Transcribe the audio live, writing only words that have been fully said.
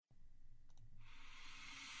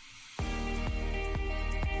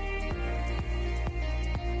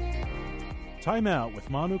Time Out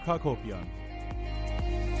with Manu Kakopyan.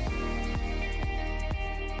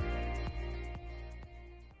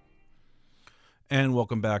 And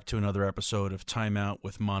welcome back to another episode of Time Out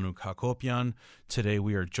with Manu Kakopyan. Today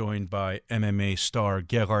we are joined by MMA star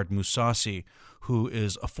Gegard Mousasi, who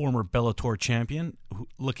is a former Bellator champion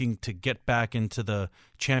looking to get back into the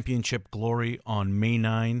championship glory on May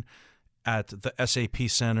 9 at the SAP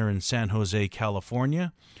Center in San Jose,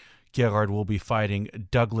 California. Gegard will be fighting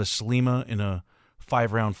Douglas Lima in a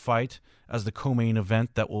 5-round fight as the co-main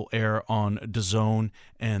event that will air on DAZN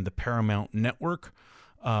and the Paramount Network.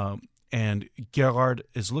 And Gegard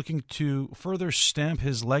is looking to further stamp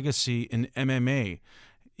his legacy in MMA.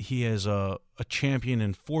 He is a champion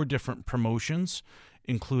in 4 different promotions,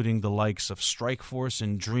 including the likes of Strikeforce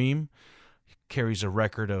and Dream. He carries a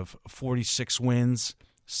record of 46 wins,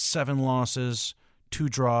 7 losses, 2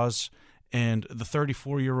 draws, and the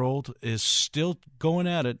 34-year-old is still going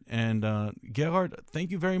at it. And Gegard, thank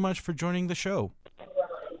you very much for joining the show.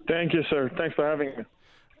 Thank you, sir. Thanks for having me.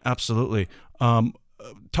 Absolutely.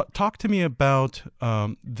 Talk to me about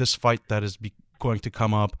this fight that is going to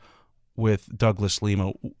come up with Douglas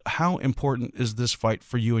Lima. How important is this fight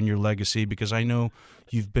for you and your legacy? Because I know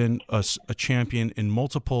you've been a champion in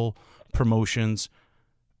multiple promotions,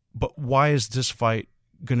 but why is this fight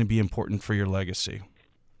going to be important for your legacy?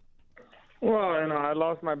 Well, I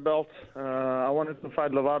lost my belt. I wanted to fight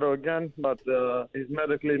Lovato again, but he's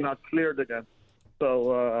medically not cleared again.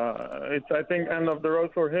 So it's, I think, end of the road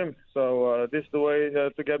for him. So this is the way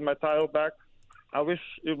to get my title back. I wish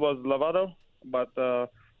it was Lovato, but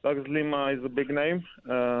Douglas Lima is a big name.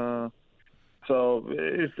 So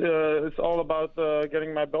it's all about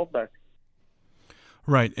getting my belt back.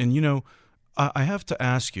 Right. And, I have to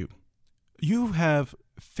ask you, you have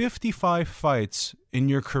 55 fights in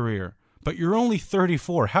your career, but you're only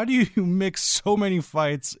 34. How do you mix so many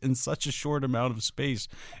fights in such a short amount of space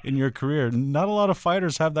in your career? Not a lot of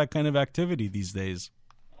fighters have that kind of activity these days.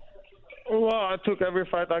 Well, I took every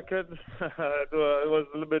fight I could. It was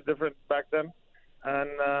a little bit different back then.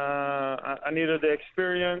 And I needed the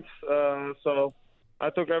experience, so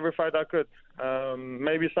I took every fight I could.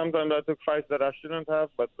 Maybe sometimes I took fights that I shouldn't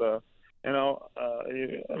have, but, when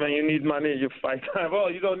you need money, you fight.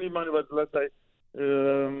 Well, you don't need money, but let's say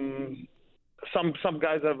some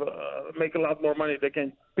guys make a lot more money. They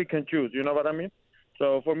can pick and choose. You know what I mean?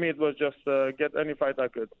 So for me, it was just get any fight I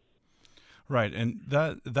could. Right, and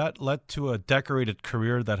that led to a decorated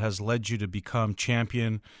career that has led you to become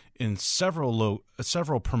champion in several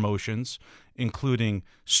promotions, including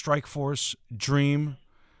Strikeforce, Dream,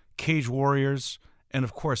 Cage Warriors, and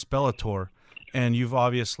of course Bellator. And you've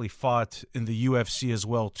obviously fought in the UFC as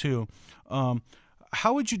well too.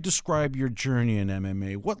 How would you describe your journey in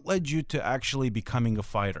MMA? What led you to actually becoming a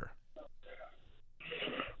fighter?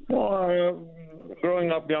 Well, growing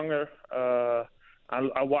up younger,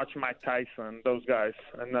 I watched Mike Tyson, those guys,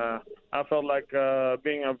 and I felt like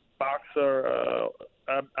being a boxer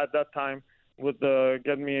at that time would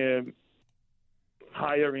get me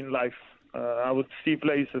higher in life. I would see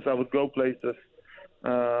places, I would go places.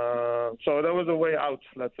 So that was a way out,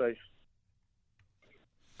 let's say.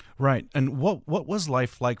 Right. And what was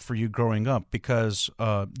life like for you growing up? Because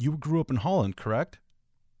you grew up in Holland, correct?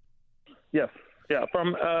 Yes. Yeah.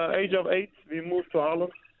 From age of 8, we moved to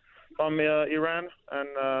Holland from Iran, and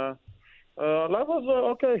life was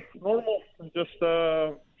okay, normal. Just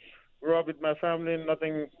grew up with my family.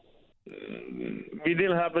 Nothing. We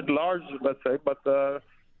didn't have it large, let's say, but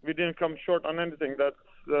we didn't come short on anything.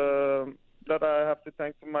 That I have to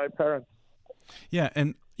thank to my parents. Yeah,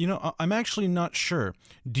 and I'm actually not sure.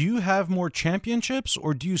 Do you have more championships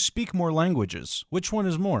or do you speak more languages? Which one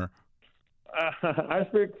is more? I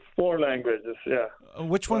speak 4 languages, yeah.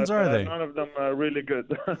 Which ones are they? None of them are really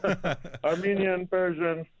good. Armenian,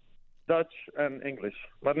 Persian, Dutch, and English.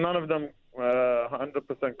 But none of them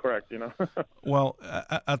 100% correct, Well,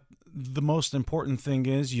 the most important thing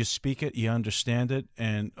is you speak it, you understand it,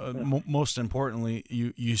 and most importantly,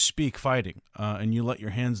 you speak fighting, and you let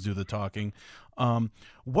your hands do the talking.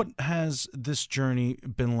 What has this journey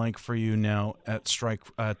been like for you now with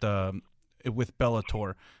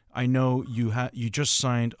Bellator? I know you just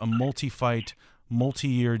signed a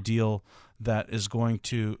multi-year deal that is going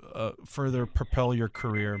to further propel your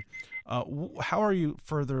career. How are you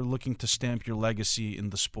further looking to stamp your legacy in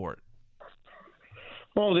the sport?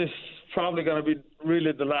 Well, this is probably going to be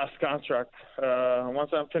really the last contract.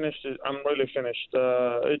 Once I'm finished, I'm really finished.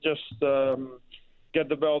 It just get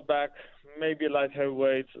the belt back, maybe light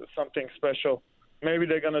heavyweight, something special. Maybe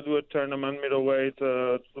they're going to do a tournament middleweight,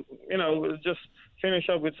 just finish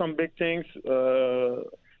up with some big things.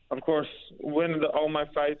 Of course, win all my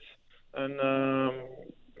fights, and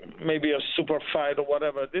maybe a super fight or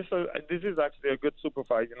whatever. This is actually a good super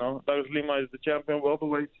fight. Darius Lima is the champion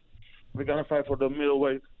welterweight. We're gonna fight for the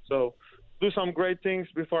middleweight. So do some great things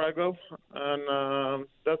before I go, and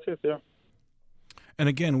that's it. Yeah. And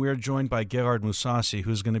again, we are joined by Gegard Mousasi,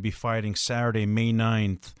 who's going to be fighting Saturday, May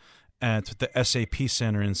 9th at the SAP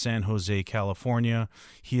Center in San Jose, California.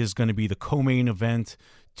 He is going to be the co-main event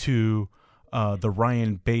to the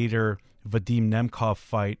Ryan Bader Vadim Nemkov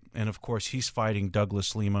fight, and of course he's fighting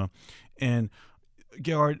Douglas Lima. And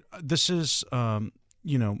Gegard, this is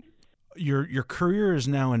your career is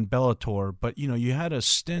now in Bellator, but you had a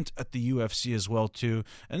stint at the UFC as well too.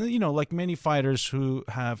 And like many fighters who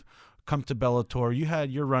have come to Bellator, you had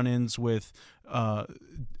your run-ins with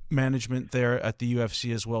management there at the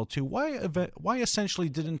UFC as well too. Why essentially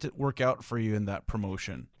didn't it work out for you in that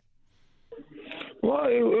promotion? Well,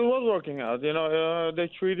 it was working out. They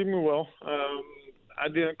treated me well. I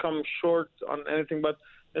didn't come short on anything, but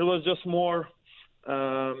it was just more.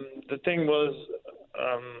 The thing was,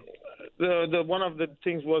 the one of the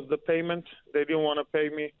things was the payment. They didn't want to pay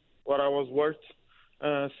me what I was worth.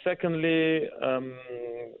 Secondly,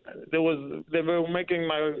 they were making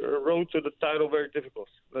my road to the title very difficult.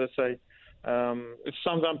 Let's say it's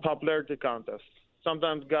sometimes popularity contest.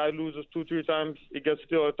 Sometimes guy loses 2-3 times, he gets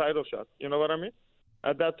still a title shot. You know what I mean?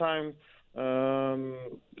 At that time,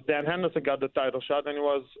 Dan Henderson got the title shot, and he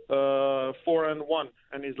was 4-1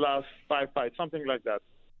 in his last 5 fights, something like that.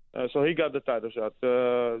 So he got the title shot.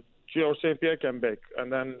 George St. Pierre came back,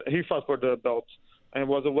 and then he fought for the belt. And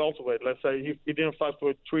was a welterweight. Let's say he didn't fight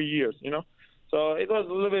for 3 years, So it was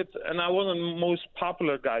a little bit, and I wasn't the most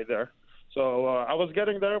popular guy there. So I was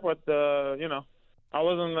getting there, but, I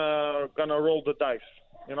wasn't going to roll the dice,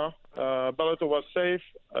 Bellator was safe.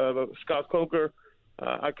 Scott Coker,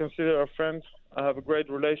 I consider a friend. I have a great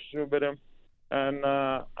relationship with him. And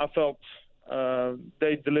I felt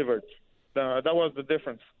they delivered. That was the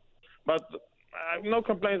difference. But I have no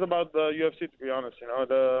complaints about the UFC, to be honest.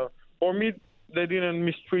 For me, they didn't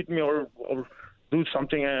mistreat me or do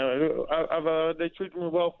something. They treated me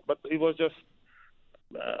well, but it was just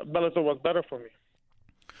Bellator was better for me.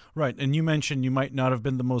 Right, and you mentioned you might not have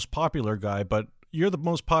been the most popular guy, but you're the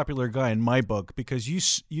most popular guy in my book because you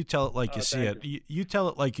tell it like you see it. You tell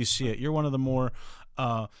it like you see it. You're one of the more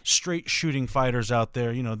straight shooting fighters out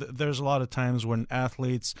there. There's a lot of times when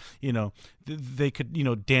athletes, they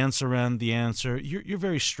could, dance around the answer. You're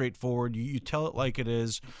very straightforward. You tell it like it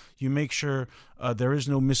is. You make sure there is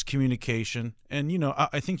no miscommunication. And,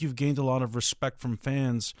 I think you've gained a lot of respect from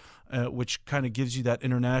fans, which kind of gives you that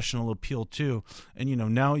international appeal too. And,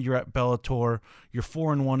 now you're at Bellator. You're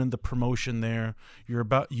 4-1 in the promotion there.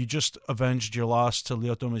 You just avenged your loss to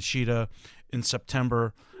Lyoto Machida in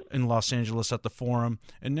September in Los Angeles at the Forum,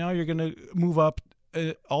 and now you're going to move up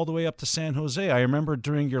all the way up to San Jose. I remember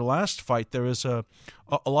during your last fight there was a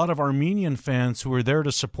lot of Armenian fans who were there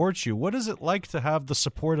to support you. What is it like to have the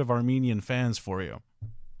support of Armenian fans for you?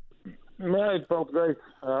 Yeah, it felt great.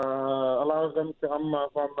 A lot of them come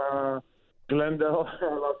from Glendale,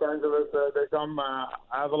 Los Angeles. They come. I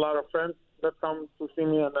have a lot of friends that come to see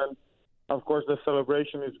me, and then, of course, the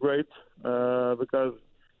celebration is great because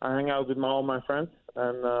I hang out with all my friends,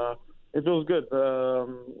 and it feels good.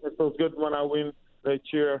 It feels good when I win. They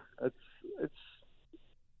cheer. It's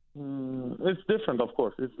different, of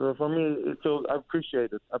course. It's for me. I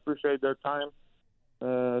appreciate it. I appreciate their time,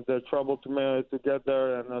 their trouble to get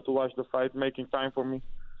there and to watch the fight, making time for me.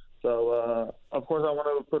 So, of course, I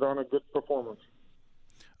want to put on a good performance.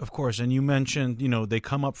 Of course, and you mentioned, they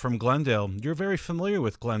come up from Glendale. You're very familiar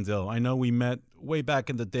with Glendale. I know we met way back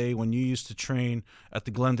in the day when you used to train at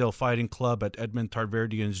the Glendale Fighting Club at Edmond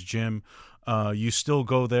Tarverdian's gym. You still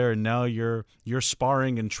go there, and now you're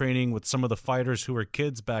sparring and training with some of the fighters who were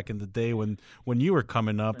kids back in the day when you were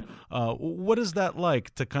coming up. What is that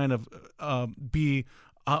like to kind of be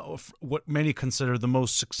what many consider the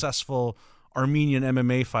most successful Armenian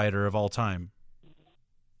MMA fighter of all time?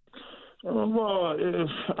 Well,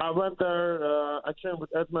 I went there. I trained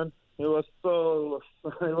with Edmond. He was a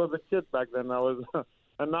kid back then.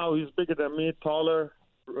 And now he's bigger than me, taller,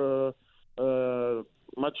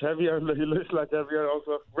 much heavier. He looks like heavier.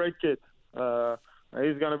 Also, great kid.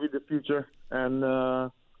 He's gonna be the future. And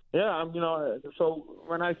so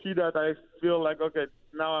when I see that, I feel like, okay,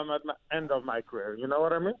 now I'm at the end of my career. You know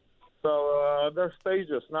what I mean? So there's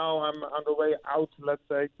stages. Now I'm on the way out. Let's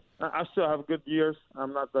say I still have good years.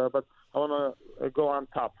 I'm not, but I want to go on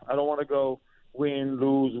top. I don't want to go win,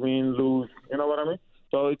 lose. You know what I mean?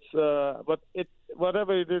 So it's,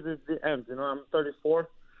 whatever it is the end. I'm 34.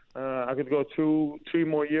 I could go 2-3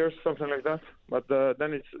 more years, something like that. But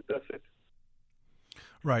then that's it.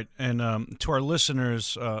 Right. And to our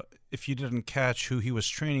listeners, if you didn't catch who he was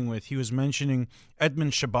training with, he was mentioning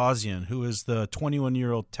Edmen Shahbazyan, who is the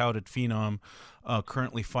 21-year-old touted phenom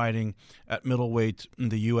currently fighting at middleweight in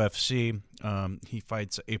the UFC. He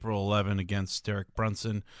fights April 11 against Derek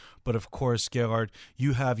Brunson. But of course, Gerard,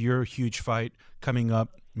 you have your huge fight coming up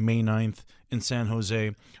May 9th in San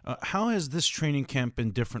Jose. How has this training camp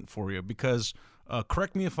been different for you? Because,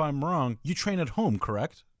 correct me if I'm wrong, you train at home,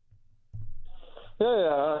 correct?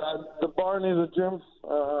 Yeah. The barn is a gym.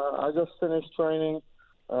 I just finished training,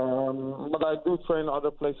 but I do train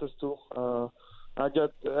other places too. I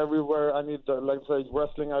get everywhere I need, like say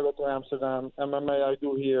wrestling, I go to Amsterdam. MMA, I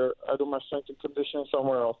do here. I do my strength and conditioning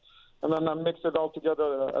somewhere else. And then I mix it all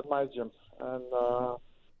together at my gym. And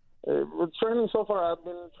with training so far, I've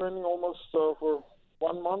been training almost for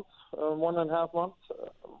 1 month, 1.5 months.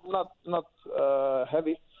 Not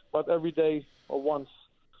heavy, but every day or once.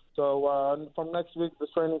 So from next week, the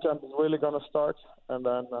training camp is really going to start. And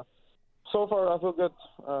then so far, I feel good.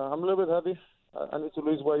 I'm a little bit heavy. I need to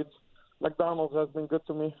lose weight. McDonald's has been good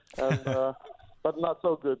to me, and, but not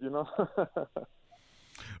so good, you know.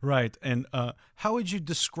 Right. And how would you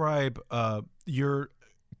describe your,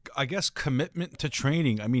 I guess, commitment to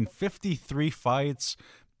training? I mean, 53 fights,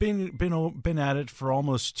 been at it for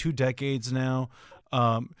almost 2 decades now.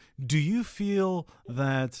 Do you feel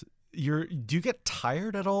that do you get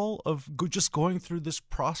tired at all of just going through this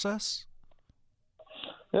process?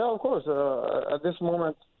 Yeah, of course. At this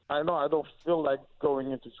moment, I know I don't feel like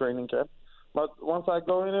going into training camp, but once I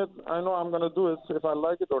go in it, I know I'm going to do it if I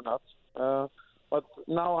like it or not. But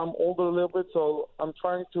now I'm older a little bit, so I'm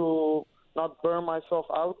trying to not burn myself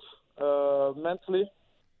out mentally,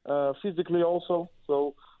 physically also.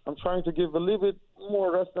 So I'm trying to give a little bit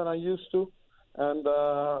more rest than I used to. And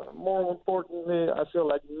more importantly, I feel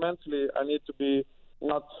like mentally I need to be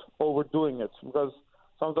not overdoing it, because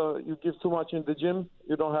sometimes you give too much in the gym,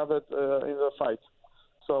 you don't have it in the fight.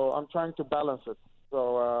 So I'm trying to balance it.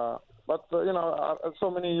 So, but you know, so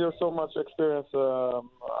many years, so much experience.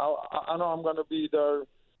 I know I'm going to be there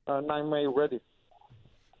 9 May ready.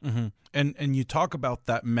 Mm-hmm. And you talk about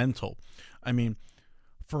that mental. I mean,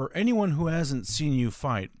 for anyone who hasn't seen you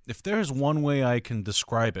fight, if there's one way I can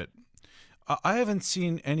describe it, I haven't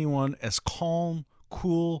seen anyone as calm,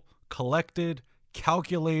 cool, collected,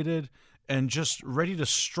 calculated, and just ready to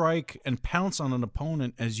strike and pounce on an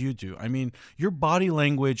opponent as you do. I mean, your body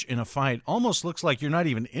language in a fight almost looks like you're not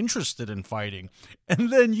even interested in fighting. And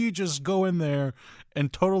then you just go in there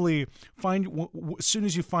and totally as soon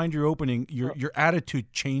as you find your opening, your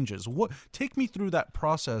attitude changes. Take me through that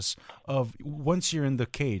process of once you're in the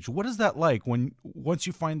cage. What is that like once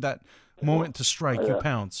you find that moment to strike, you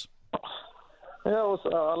pounce? Yeah, it was, a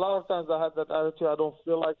lot of times I had that attitude. I don't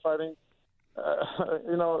feel like fighting.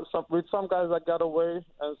 You know, with some guys I got away,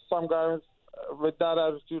 and some guys with that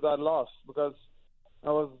attitude I lost because I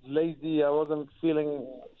was lazy. I wasn't feeling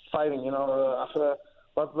fighting. You know,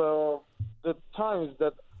 but the times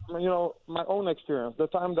that, you know, my own experience, the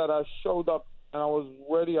time that I showed up and I was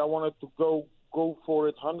ready, I wanted to go for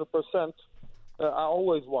it 100%. I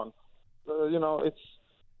always won. You know, it's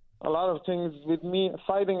a lot of things with me.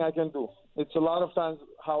 Fighting I can do. It's a lot of times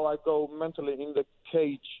how I go mentally in the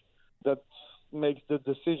cage that makes the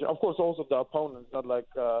decision. Of course, also the opponent. Not like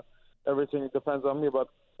everything depends on me. But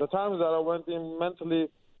the times that I went in mentally,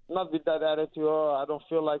 not with that attitude, I don't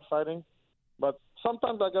feel like fighting. But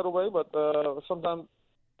sometimes I get away. But sometimes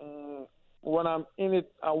when I'm in it,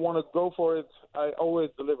 I want to go for it. I always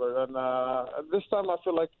deliver. And this time I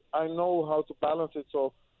feel like I know how to balance it.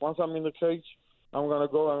 So once I'm in the cage, I'm going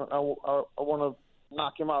to go and I want to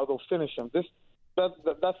knock him out or finish him.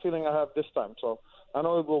 That feeling I have this time, so I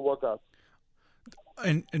know it will work out.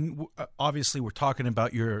 And obviously we're talking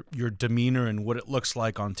about your demeanor and what it looks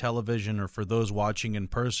like on television or for those watching in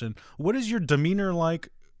person. What is your demeanor like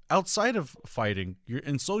outside of fighting? You're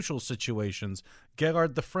in social situations.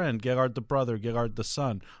 Gerard the friend, Gerard the brother, Gerard the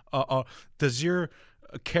son. Does your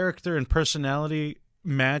character and personality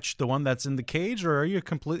match the one that's in the cage, or are you a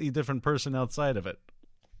completely different person outside of it?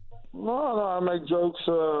 No, I make jokes.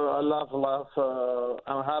 I laugh.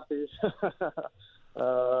 I'm happy.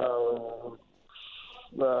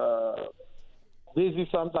 Busy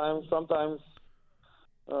sometimes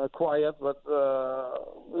quiet, but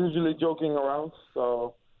usually joking around.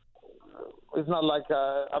 So it's not like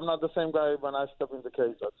I'm not the same guy when I step in the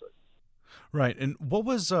cage, I'd say. Right. And what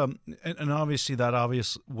was and obviously that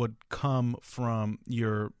would come from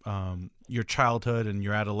your childhood and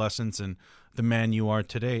your adolescence and the man you are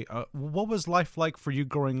today. What was life like for you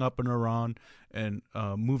growing up in Iran and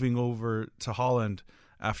moving over to Holland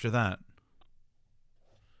after that?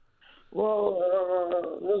 Well,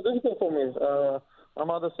 it was difficult for me. My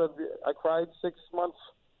mother said I cried 6 months.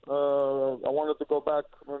 I wanted to go back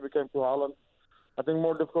when we came to Holland. I think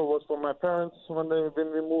more difficult was for my parents when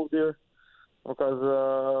we moved here because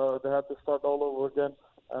they had to start all over again.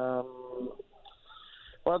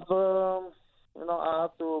 But I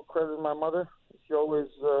have to credit my mother. She always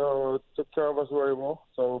took care of us very well.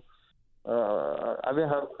 So I didn't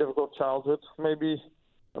have a difficult childhood. Maybe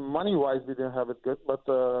money-wise, we didn't have it good, but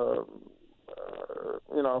other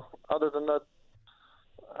than that,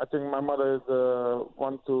 I think my mother is the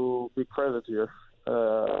one to be credited here.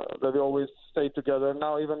 That we always stay together.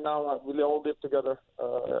 Even now, we all live together.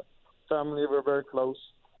 Family, we're very close,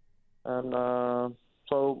 and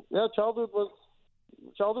childhood was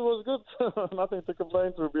good. Nothing to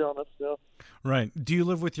complain, to be honest. Yeah. Right. Do you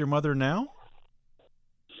live with your mother now?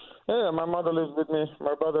 Yeah, my mother lives with me.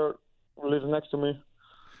 My brother lives next to me.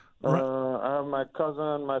 Right. I have my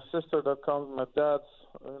cousin, my sister that comes, my dad's.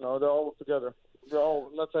 They're all together.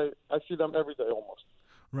 Let's say, I see them every day almost.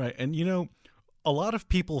 Right. And, a lot of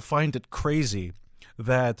people find it crazy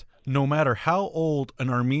that no matter how old an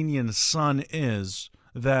Armenian son is,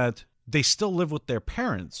 that they still live with their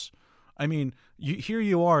parents. I mean, here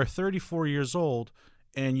you are, 34 years old,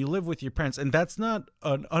 and you live with your parents. And that's not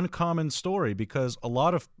an uncommon story because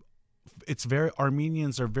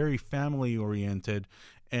Armenians are very family oriented,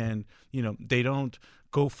 and they don't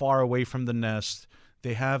go far away from the nest.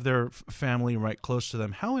 They have their family right close to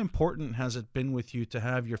them. How important has it been with you to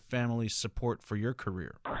have your family's support for your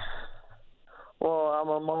career? Well, I'm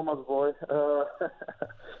a mama's boy,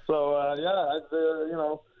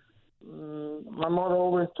 my mother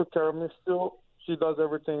always took care of me. Still, she does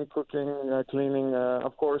everything: cooking, cleaning.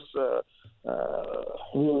 Of course,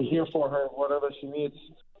 we're here for her, whatever she needs.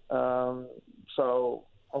 So,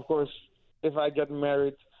 of course, if I get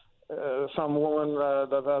married, some woman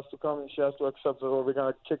that has to come, she has to accept it, or we're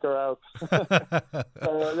gonna kick her out.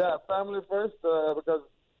 So family first, because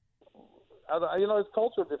it's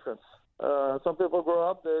culture difference. Some people grow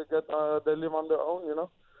up, they live on their own,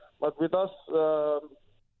 but with us,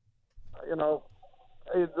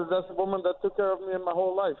 that's a woman that took care of me in my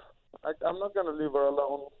whole life. I'm not gonna leave her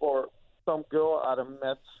alone for some girl I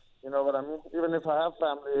met. You know what I mean? Even if I have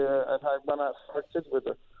family, if I'm gonna start kids with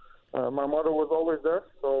her. My mother was always there,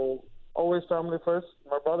 so always family first.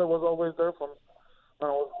 My brother was always there from when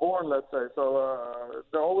I was born, let's say. So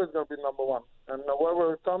they're always going to be number one. And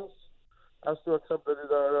whoever comes has to accept that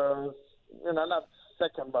they're, not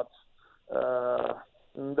second, but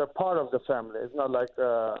they're part of the family. It's not like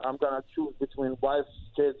I'm going to choose between wife,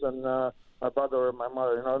 kids, and my brother or my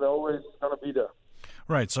mother. They're always going to be there.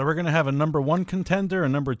 Right, so we're going to have a number 1 contender, a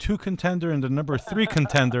number 2 contender, and a number 3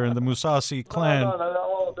 contender in the Musasi clan. No, they're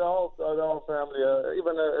all family.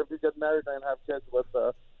 Even if you get married and have kids, but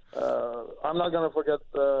I'm not going to forget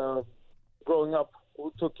growing up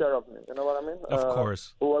who took care of me. You know what I mean? Of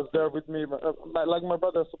course. Who was there with me. Like my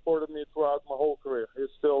brother supported me throughout my whole career. He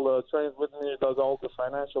still trains with me, does all the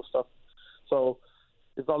financial stuff. So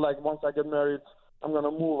it's not like once I get married, I'm going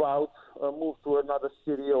to move out, move to another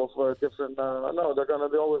city or for a different... no, they're going to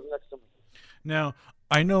be always next to me. Now,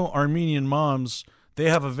 I know Armenian moms, they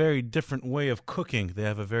have a very different way of cooking. They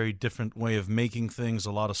have a very different way of making things,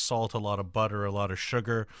 a lot of salt, a lot of butter, a lot of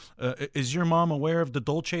sugar. Is your mom aware of the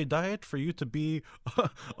Dolce diet for you to be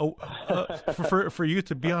for you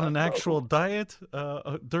to be on an actual diet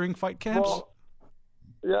during fight camps? Well,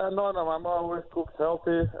 no, my mom always cooks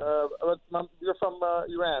healthy. But you're from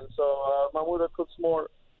Iran, so my mother cooks more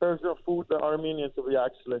Persian food than Armenian to be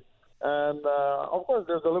actually. And of course,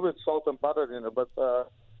 there's a little bit of salt and butter in it, but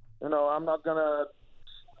I'm not gonna.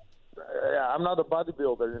 I'm not a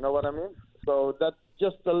bodybuilder. You know what I mean? So that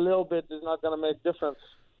just a little bit is not gonna make difference.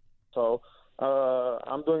 So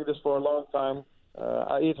I'm doing this for a long time.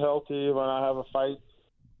 I eat healthy when I have a fight,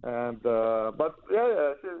 and there's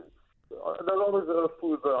always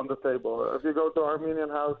food on the table. If you go to Armenian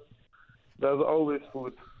house, there's always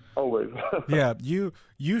food. Always. Yeah, you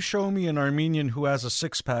show me an Armenian who has a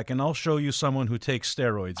 6-pack, and I'll show you someone who takes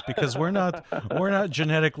steroids, because we're not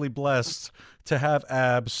genetically blessed to have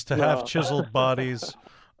abs, to have chiseled bodies.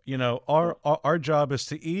 Our job is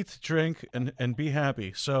to eat, drink, and be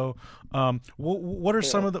happy. So, what are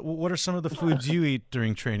some of the foods you eat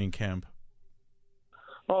during training camp?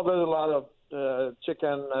 Well, there's a lot of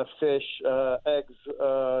chicken, fish, eggs,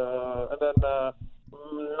 and then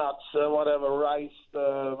nuts, whatever, rice,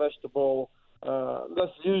 vegetable.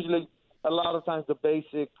 That's usually a lot of times the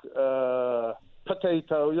basic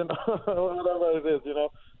potato, whatever it is,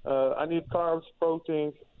 I need carbs,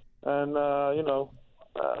 protein, and,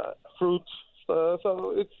 fruits.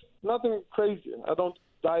 So it's nothing crazy. I don't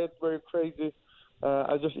diet very crazy.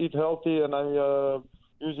 I just eat healthy, and I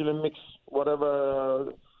usually mix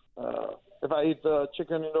whatever. If I eat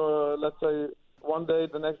chicken, let's say one day,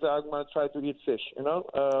 the next day I'm going to try to eat fish,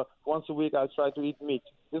 Once a week I try to eat meat.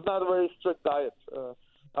 It's not a very strict diet.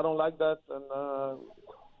 I don't like that. And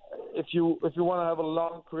if you want to have a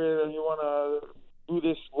long career and you want to do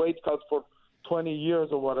this weight cut for 20 years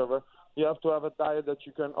or whatever, you have to have a diet that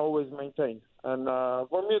you can always maintain. And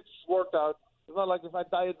for me, it's worked out. It's not like if I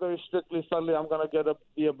diet very strictly, suddenly I'm going to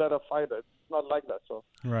be a better fighter. It's not like that. So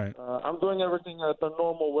right. I'm doing everything the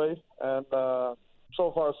normal way, and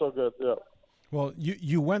so far so good. Yeah. Well,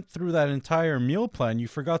 you went through that entire meal plan. You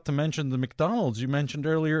forgot to mention the McDonald's you mentioned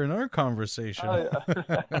earlier in our conversation.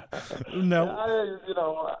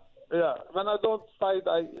 No. Yeah. When I don't fight,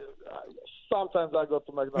 sometimes I go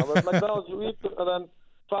to McDonald's. But McDonald's, you eat, and then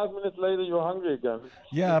 5 minutes later, you're hungry again.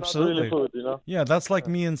 Yeah, it's absolutely. Not really food, Yeah, that's like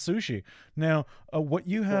me and sushi. Now,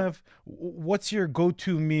 what's your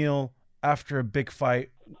go-to meal after a big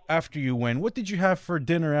fight, after you win? What did you have for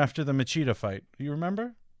dinner after the Machida fight? Do you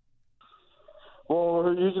remember?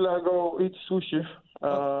 Well, usually I go eat sushi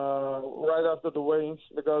right after the weigh-ins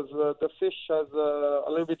because the fish has a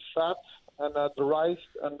little bit fat, and the rice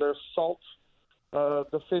and there's salt.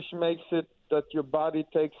 The fish makes it that your body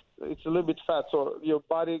takes, it's a little bit fat, so your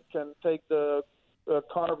body can take the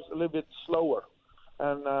carbs a little bit slower.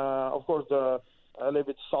 And, of course, a little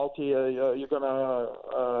bit salty, you're going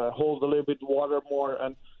to hold a little bit water more.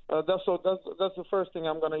 And that's the first thing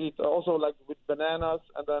I'm going to eat. Also, like with bananas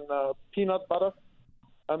and then peanut butter.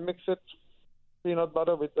 I mix it, peanut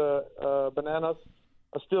butter with bananas.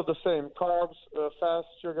 Still the same, carbs, fast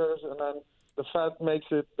sugars, and then the fat makes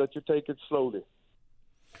it that you take it slowly.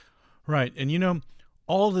 Right. And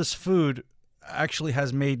all this food actually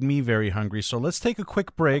has made me very hungry. So let's take a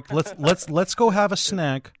quick break. Let's go have a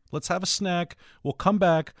snack. Let's have a snack. We'll come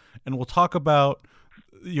back and we'll talk about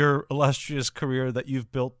your illustrious career that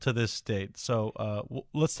you've built to this date. So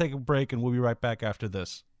let's take a break and we'll be right back after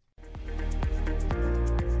this.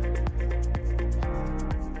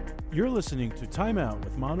 You're listening to Time Out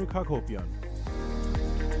with Manu Kakopyan.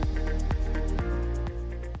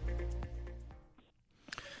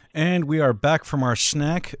 And we are back from our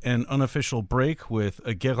snack and unofficial break with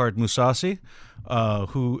Gerard Mousasi,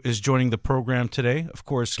 who is joining the program today. Of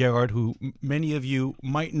course, Gerard, who many of you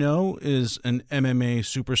might know, is an MMA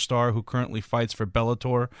superstar who currently fights for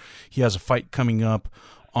Bellator. He has a fight coming up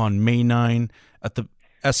on May 9 at the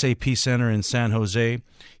SAP Center in San Jose.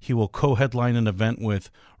 He will co-headline an event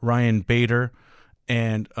with Ryan Bader.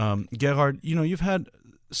 And Gerard, you've had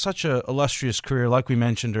such a illustrious career, like we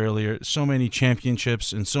mentioned earlier, so many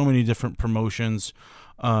championships and so many different promotions.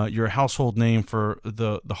 You're a household name for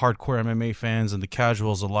the hardcore MMA fans and the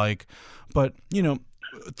casuals alike. But,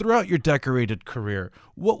 throughout your decorated career,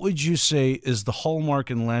 what would you say is the hallmark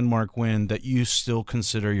and landmark win that you still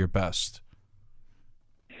consider your best?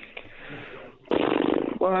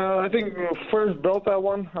 Well, I think the first belt I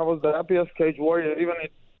won, I was the happiest cage warrior. Even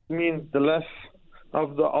it means the less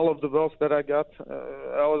of all of the belts that I got,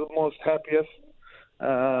 I was the most happiest.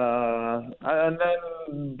 And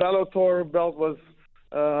then Bellator belt was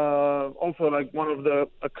also like one of the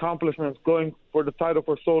accomplishments, going for the title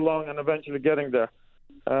for so long and eventually getting there.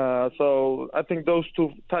 So I think those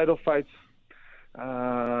two title fights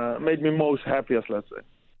made me most happiest, let's say.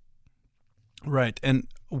 Right, and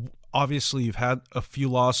obviously you've had a few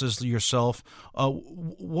losses yourself.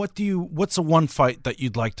 What's the one fight that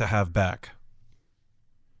you'd like to have back?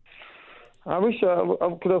 I wish I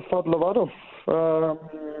could have fought Lovato.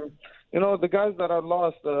 The guys that I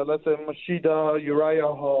lost, let's say Machida, Uriah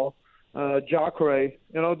Hall, Jacare,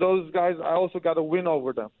 those guys, I also got a win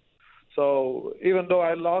over them. So even though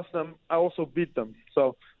I lost them, I also beat them.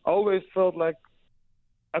 So I always felt like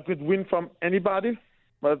I could win from anybody.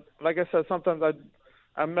 But like I said, sometimes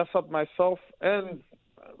I mess up myself. And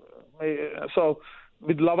so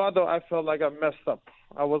with Lovato, I felt like I messed up.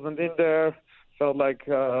 I wasn't in there. Felt like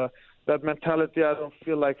that mentality, I don't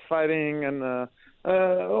feel like fighting and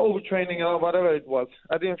overtraining or whatever it was.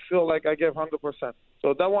 I didn't feel like I gave 100%.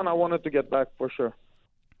 So that one I wanted to get back for sure.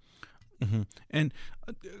 Mm-hmm. And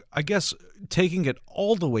I guess taking it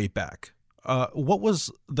all the way back, what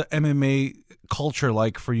was the MMA culture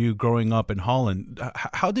like for you growing up in Holland?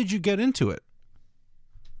 How did you get into it?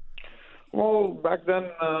 Well, back then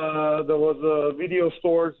there was video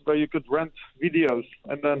stores where you could rent videos.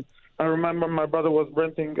 And then I remember my brother was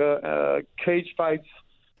renting cage fights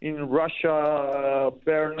in Russia,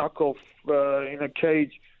 bare knuckle in a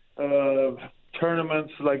cage,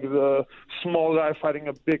 tournaments like the small guy fighting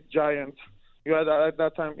a big giant. You had at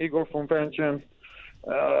that time Igor Fonvenchen,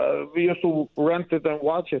 we used to rent it and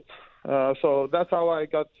watch it. So that's how I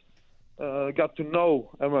got to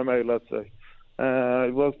know MMA, let's say.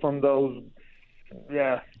 It was from those,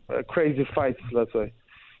 crazy fights, let's say.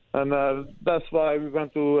 And that's why we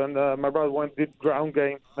went to, and my brother did ground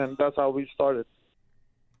game, and that's how we started.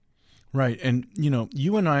 Right. And,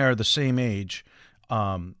 you and I are the same age.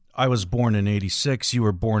 I was born in 86. You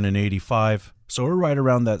were born in 85. So we're right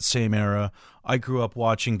around that same era. I grew up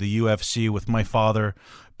watching the UFC with my father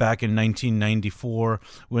back in 1994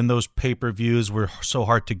 when those pay-per-views were so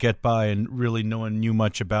hard to get by and really no one knew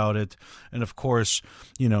much about it. And, of course,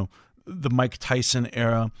 the Mike Tyson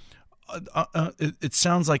era. It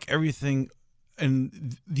sounds like everything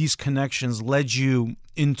and these connections led you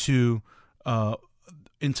into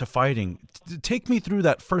fighting. Take me through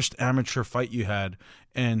that first amateur fight you had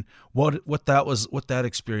and what that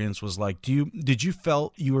experience was like. Did you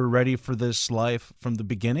felt you were ready for this life from the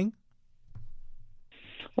beginning?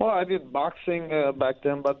 Well, I did boxing back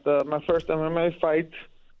then, but my first MMA fight,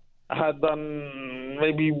 I had done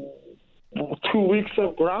maybe 2 weeks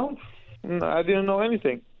of ground. I didn't know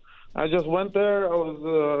anything. I just went there. It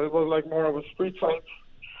was like more of a street fight.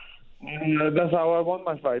 That's how I won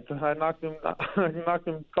my fight. I knocked him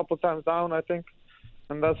a couple times down, I think,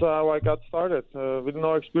 and that's how I got started with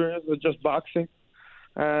no experience, with just boxing.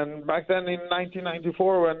 And back then in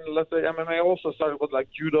 1994, when let's say MMA also started with like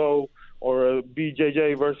judo or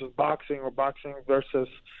BJJ versus boxing or boxing versus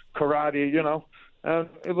karate, and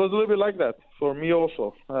it was a little bit like that for me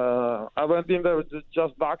also. I went in there with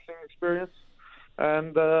just boxing experience,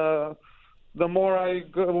 and the more I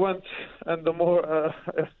went, and the more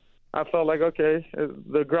I felt like, okay,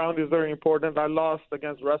 the ground is very important. I lost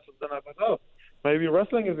against wrestlers, and I thought, oh, maybe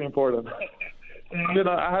wrestling is important.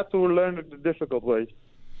 I had to learn it the difficult way.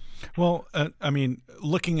 Well,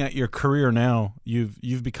 looking at your career now,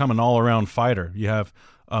 you've become an all-around fighter. You have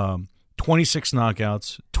 26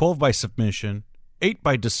 knockouts, 12 by submission, 8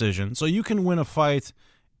 by decision. So you can win a fight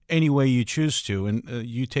any way you choose to, and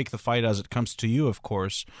you take the fight as it comes to you, of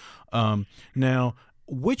course. Now,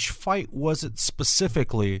 which fight was it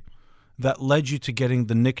specifically that led you to getting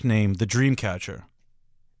the nickname the Dreamcatcher?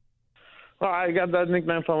 Well, I got that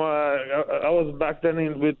nickname from I was back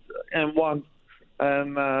then with M1,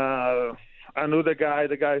 and I knew the guy.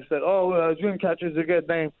 The guy said, "Oh, Dreamcatcher is a good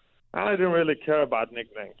name." I didn't really care about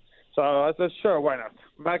nicknames, so I said, "Sure, why not?"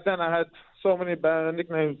 Back then, I had so many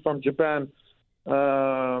nicknames from Japan.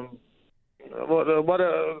 What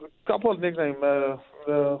a couple of nicknames.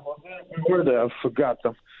 Where they? I forgot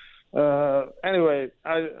them. Anyway,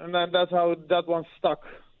 and then that's how that one stuck.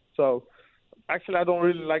 So actually, I don't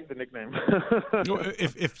really like the nickname.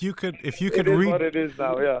 if you could what it is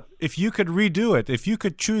now, yeah. If you could redo it, if you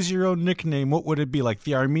could choose your own nickname, what would it be? Like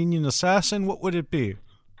the Armenian Assassin? What would it be?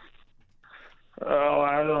 Oh,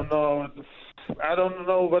 I don't know. I don't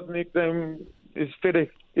know what nickname is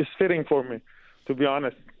fitting for me, to be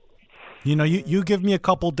honest. You give me a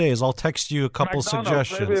couple days. I'll text you a couple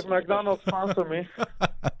suggestions. Maybe if McDonald's sponsor me,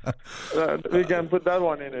 we can put that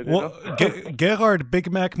one in it. Well, Gerard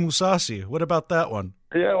Big Mac Mousasi. What about that one?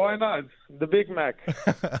 Yeah, why not? The Big Mac.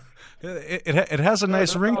 it has a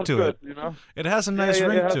nice ring to it. It has a nice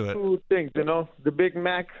ring to it. Two things, the Big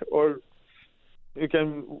Mac, or you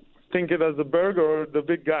can think it as a burger, or the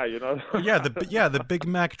big guy, the Big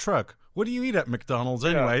Mac truck. What do you eat at McDonald's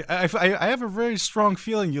anyway? Yeah. I have a very strong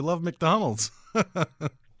feeling you love McDonald's.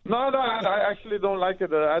 No, I actually don't like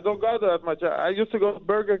it. I don't go there that much. I used to go to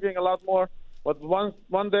Burger King a lot more, but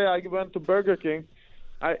one day I went to Burger King.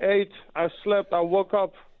 I ate, I slept, I woke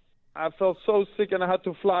up. I felt so sick and I had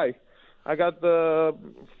to fly. I got the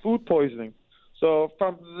food poisoning. So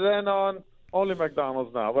from then on, only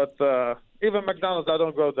McDonald's now. But even McDonald's, I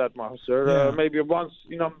don't go that much, sir. Yeah. Maybe once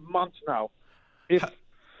in a month now.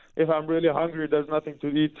 If I'm really hungry, there's nothing to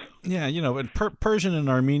eat. Yeah, and Persian and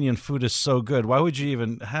Armenian food is so good. Why would you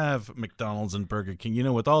even have McDonald's and Burger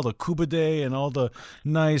King? With all the kubadeh and all the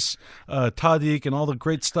nice tadik and all the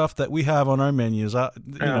great stuff that we have on our menus.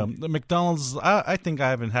 The McDonald's, I think I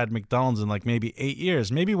haven't had McDonald's in like maybe 8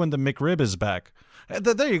 years. Maybe when the McRib is back.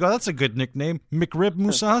 There you go. That's a good nickname. McRib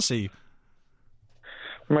Mousasi.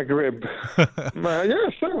 McRib. Yeah,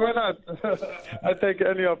 sure. Why not? I take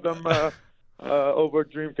any of them over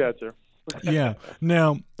Dreamcatcher. Yeah.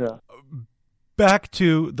 Now, back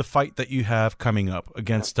to the fight that you have coming up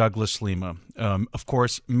against Douglas Lima. Of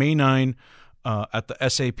course, May 9 at the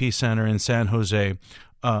SAP Center in San Jose.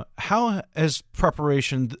 How has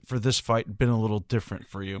preparation for this fight been a little different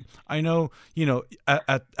for you? I know,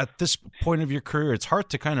 at this point of your career, it's hard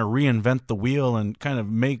to kind of reinvent the wheel and kind of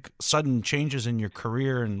make sudden changes in your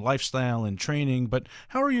career and lifestyle and training. But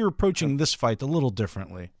how are you approaching this fight a little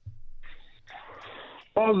differently?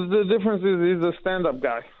 Well, the difference is he's a stand-up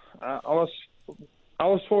guy. I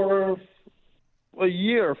was for a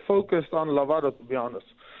year focused on Lovato, to be honest.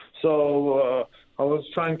 So I was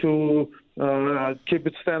trying to keep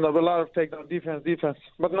it stand-up, a lot of takedown defense.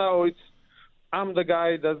 But now I'm the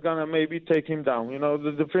guy that's gonna maybe take him down.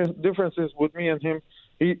 The difference is with me and him.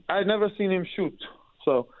 I never seen him shoot,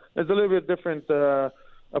 so it's a little bit different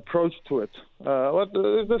approach to it. But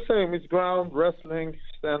it's the same. It's ground, wrestling,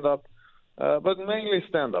 stand-up, but mainly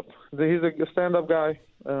stand-up. He's a stand-up guy.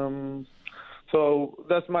 So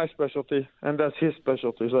that's my specialty, and that's his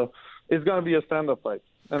specialty. So it's going to be a stand-up fight.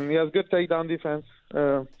 And he has good takedown defense.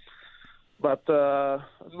 But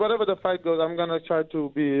whatever the fight goes, I'm going to try to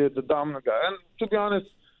be the dominant guy. And to be honest,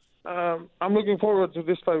 I'm looking forward to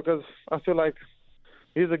this fight because I feel like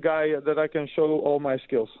he's a guy that I can show all my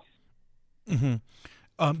skills.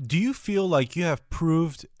 Mm-hmm. Do you feel like you have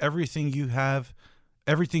proved everything you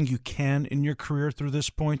can in your career through this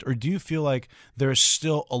point, or do you feel like there's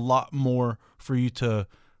still a lot more for you to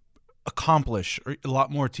accomplish, or a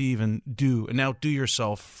lot more to even do and outdo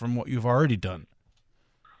yourself from what you've already done?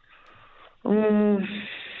 There's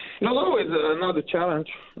always another challenge.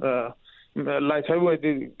 Light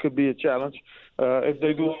heavyweight could be a challenge. If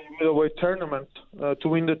they do a middleweight tournament, to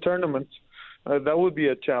win the tournament, that would be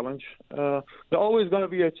a challenge. There's always going to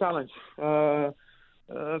be a challenge.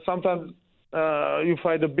 Sometimes you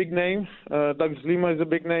fight a big name. Douglas Lima is a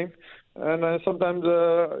big name, and sometimes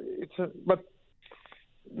but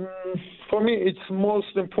for me, it's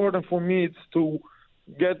most important. For me, it's to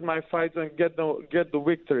get my fights and get the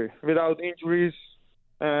victory without injuries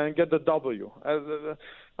and get the W.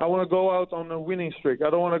 I want to go out on a winning streak. I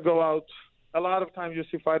don't want to go out. A lot of times you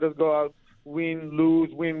see fighters go out, win, lose,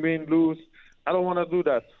 win, lose. I don't want to do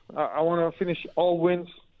that. I want to finish all wins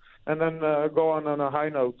and then go on a high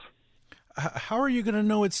note. How are you going to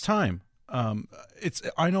know it's time?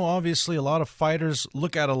 I know obviously a lot of fighters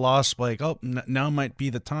look at a loss like, oh, now might be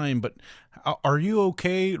the time. But are you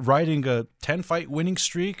okay riding a 10-fight winning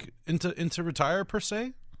streak into retire per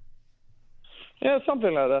se? Yeah,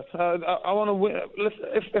 something like that. I want to win.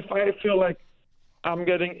 If I feel like I'm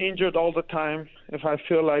getting injured all the time, if I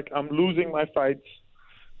feel like I'm losing my fights,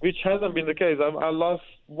 which hasn't been the case. I lost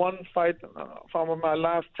one fight from my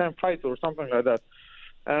last 10 fights or something like that.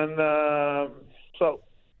 And so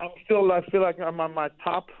I feel like I'm on my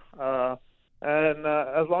top. And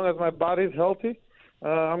as long as my body's healthy,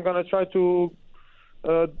 I'm going to try to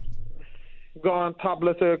go on top,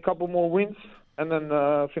 let's say a couple more wins, and then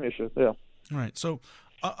finish it, yeah. All right. So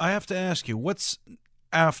I have to ask you, what's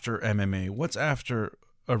after MMA? What's after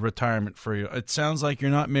a retirement for you? It sounds like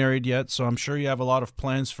you're not married yet, so I'm sure you have a lot of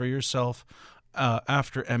plans for yourself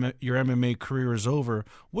after your MMA career is over.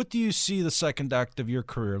 What do you see the second act of your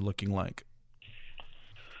career looking like?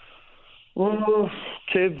 Well,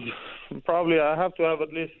 kids, probably I have to have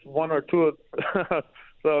at least one or two.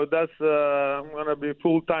 So that's I'm going to be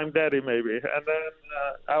full-time daddy maybe. And then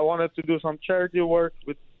I wanted to do some charity work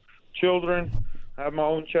with children, have my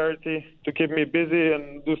own charity to keep me busy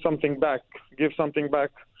and do something back, give something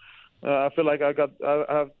back. I feel like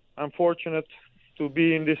I'm fortunate to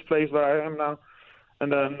be in this place where I am now,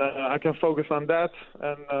 and then I can focus on that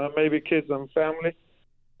and maybe kids and family,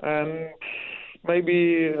 and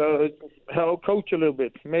maybe help coach a little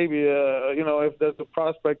bit. Maybe if there's a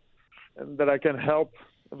prospect that I can help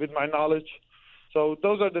with my knowledge. So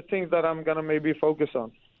those are the things that I'm gonna maybe focus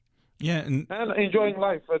on. Yeah, and enjoying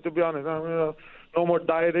life, to be honest. No more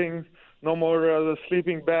dieting, no more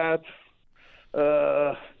sleeping bad,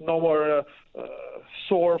 no more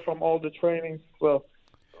sore from all the training. Well,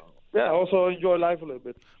 yeah, also enjoy life a little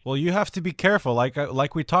bit. Well, you have to be careful,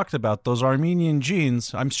 like we talked about, those Armenian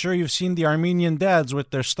genes. I'm sure you've seen the Armenian dads with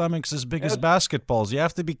their stomachs as big as basketballs. You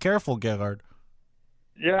have to be careful, Gerhard.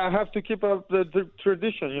 Yeah, I have to keep up the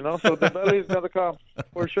tradition, so the belly is going to come,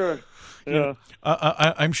 for sure. Yeah.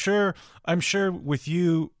 I'm sure with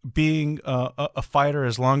you being a fighter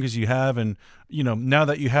as long as you have, and, now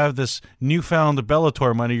that you have this newfound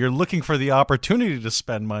Bellator money, you're looking for the opportunity to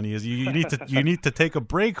spend money. You need to take a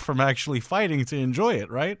break from actually fighting to enjoy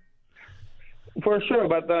it, right? For sure,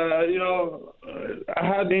 but, I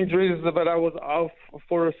had injuries, but I was out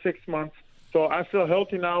for 6 months. So I feel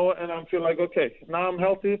healthy now, and I feel like, okay, now I'm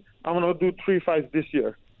healthy. I'm going to do 3 fights this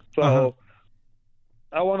year. So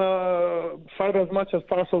I want to fight as much as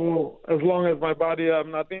possible as long as my body,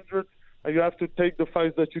 I'm not injured. you have to take the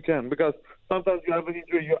fights that you can, because sometimes you have an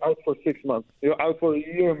injury, you're out for 6 months, you're out for a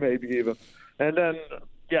year maybe even, and then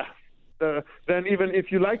then even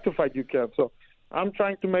if you like to fight, you can't. So I'm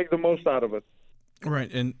trying to make the most out of it.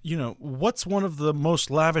 Right, and what's one of the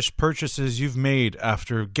most lavish purchases you've made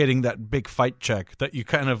after getting that big fight check that you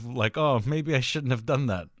kind of like, oh, maybe I shouldn't have done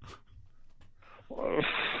that?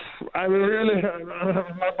 I mean, really,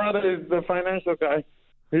 my brother is the financial guy.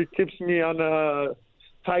 He keeps me on a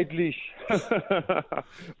tight leash.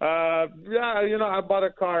 I bought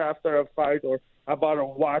a car after a fight, or I bought a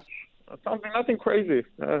watch, something, nothing crazy.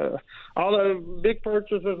 All the big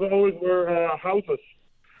purchases always were houses.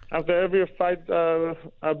 After every fight,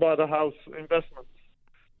 I bought a house investment.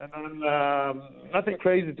 And then nothing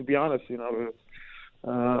crazy, to be honest,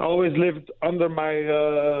 always lived under my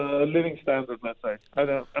living standard, let's say.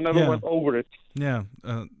 I never went over it. Yeah,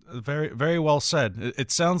 very, very well said.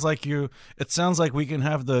 It sounds like we can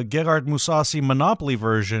have the Gegard Mousasi Monopoly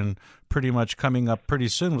version pretty much coming up pretty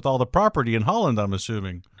soon with all the property in Holland, I'm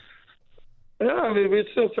assuming. Yeah, I mean, we're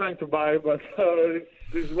still trying to buy, but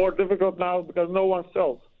it's more difficult now because no one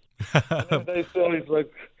sells. They sell is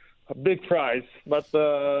like a big prize, but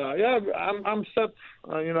I'm set.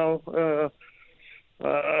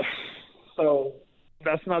 So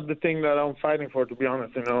that's not the thing that I'm fighting for, to be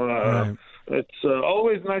honest. Right. It's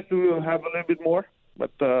always nice to have a little bit more,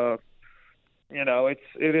 but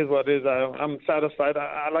it is what it is. I'm satisfied.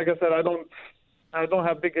 Like I said, I don't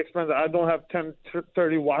have big expenses. I don't have 10,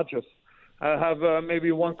 30 watches. I have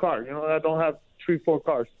maybe one car. I don't have 3-4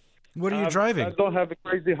 cars. What are you driving? I don't have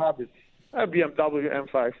crazy hobbies. A BMW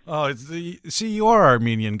M5. Oh, see, you are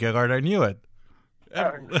Armenian, Gegard. I knew it.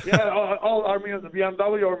 All Armenians,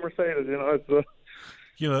 BMW or Mercedes.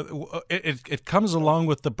 It comes along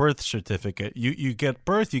with the birth certificate. You get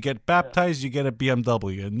birth, you get baptized, you get a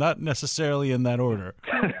BMW, and not necessarily in that order.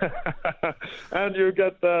 And you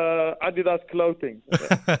get Adidas clothing.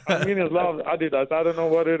 Armenians love Adidas. I don't know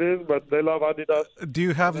what it is, but they love Adidas. Do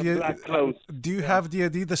you have black clothes. Do you have the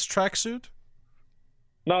Adidas tracksuit?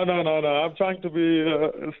 No. I'm trying to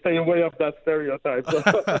stay away of that stereotype.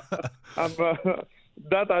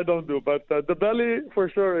 That I don't do, but the belly for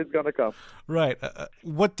sure is gonna come. Right.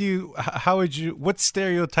 What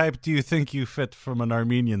stereotype do you think you fit from an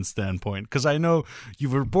Armenian standpoint? Because I know you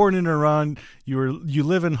were born in Iran, you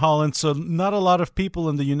live in Holland, so not a lot of people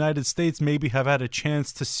in the United States maybe have had a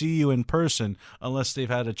chance to see you in person, unless they've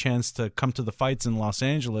had a chance to come to the fights in Los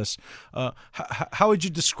Angeles. How would you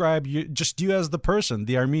describe you as the person,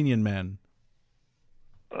 the Armenian man?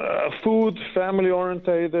 Food, family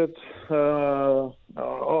orientated,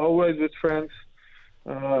 always with friends,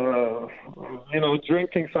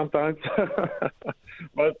 drinking sometimes.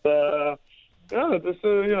 But,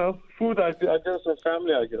 food, I guess, and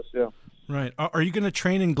family, I guess, yeah. Right. Are you going to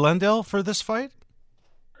train in Glendale for this fight?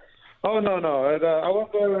 Oh, no. I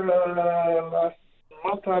went there last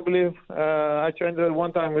month, I believe. I trained there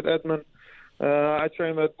one time with Edmund. I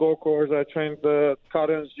trained at Gorkors. I trained at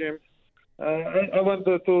Karen's gym. I went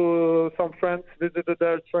to some friends, visited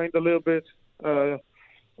there, trained a little bit,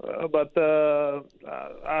 but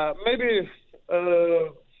maybe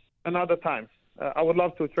another time. I would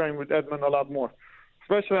love to train with Edmund a lot more,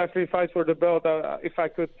 especially if he fights for the belt. If I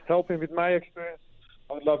could help him with my experience,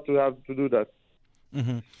 I would love to have to do that.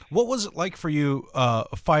 Mm-hmm. What was it like for you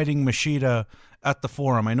fighting Machida at the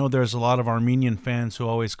Forum? I know there's a lot of Armenian fans who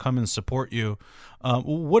always come and support you.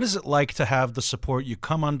 What is it like to have the support you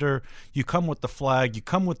come with the flag, you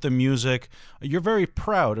come with the music, you're very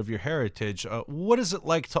proud of your heritage. What is it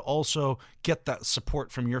like to also get that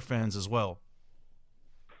support from your fans as well?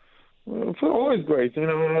 It's always great.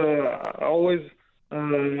 Always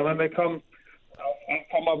when they come, I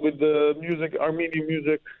come up with the music, Armenian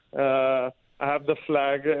music. I have the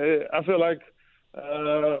flag. I feel like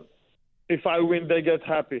if I win, they get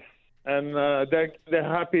happy, and they're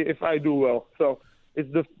happy if I do well. So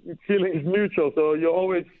the feeling is mutual. So you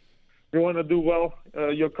want to do well.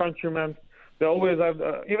 Your countrymen, they always have.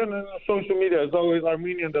 Even in social media, it's always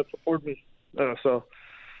Armenian that support me. So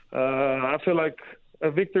I feel like a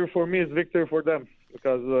victory for me is victory for them,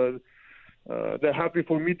 because they're happy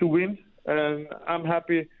for me to win, and I'm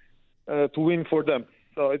happy to win for them.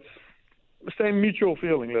 So it's the same mutual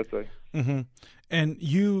feeling, let's say. Mm-hmm. And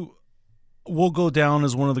you will go down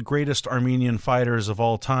as one of the greatest Armenian fighters of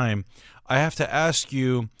all time. I have to ask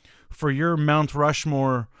you, for your Mount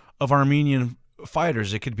Rushmore of Armenian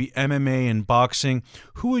fighters, it could be MMA and boxing,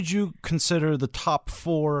 who would you consider the top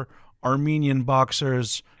 4 Armenian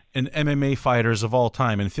boxers and MMA fighters of all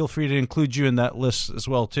time? And feel free to include you in that list as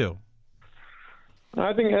well, too.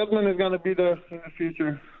 I think Edmund is going to be there in the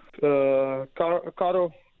future.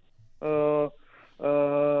 Caro, Garo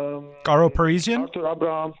Parisian? Arthur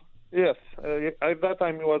Abraham. Yes, at that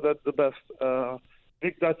time he was at the best.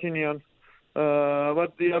 Vic Datinian.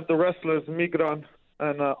 But you have the wrestlers, Migran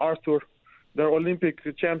and Arthur. They're Olympic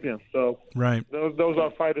champions. So right. Those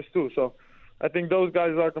are fighters too. So I think those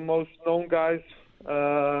guys are the most known guys.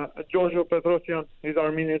 Giorgio Petrosian, he's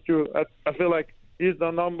Armenian too. I feel like he's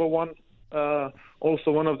the number one,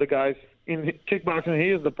 also one of the guys. In kickboxing,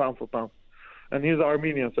 he is the pound for pound. And he's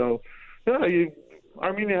Armenian. So, yeah,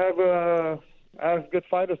 Armenia have good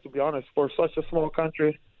fighters, to be honest. For such a small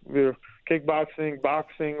country, we're kickboxing,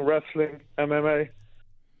 boxing, wrestling, MMA.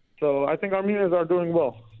 So I think Armenians are doing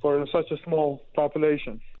well for such a small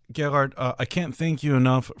population. Gerhard, I can't thank you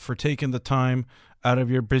enough for taking the time out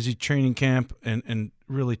of your busy training camp and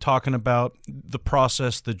really talking about the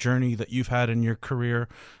process, the journey that you've had in your career,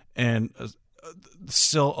 and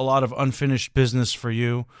still a lot of unfinished business for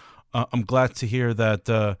you. I'm glad to hear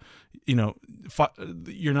that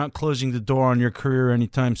you're not closing the door on your career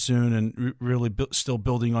anytime soon, and really still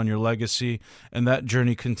building on your legacy. And that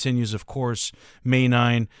journey continues, of course, May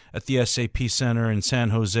 9 at the SAP Center in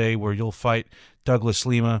San Jose, where you'll fight Douglas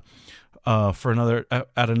Lima for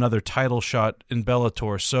another title shot in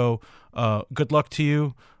Bellator. So good luck to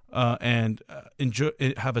you, and enjoy.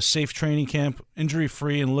 Have a safe training camp, injury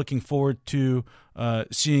free, and looking forward to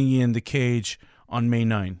seeing you in the cage on May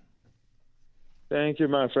 9. Thank you,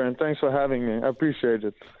 my friend. Thanks for having me. I appreciate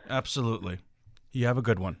it. Absolutely. You have a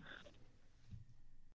good one.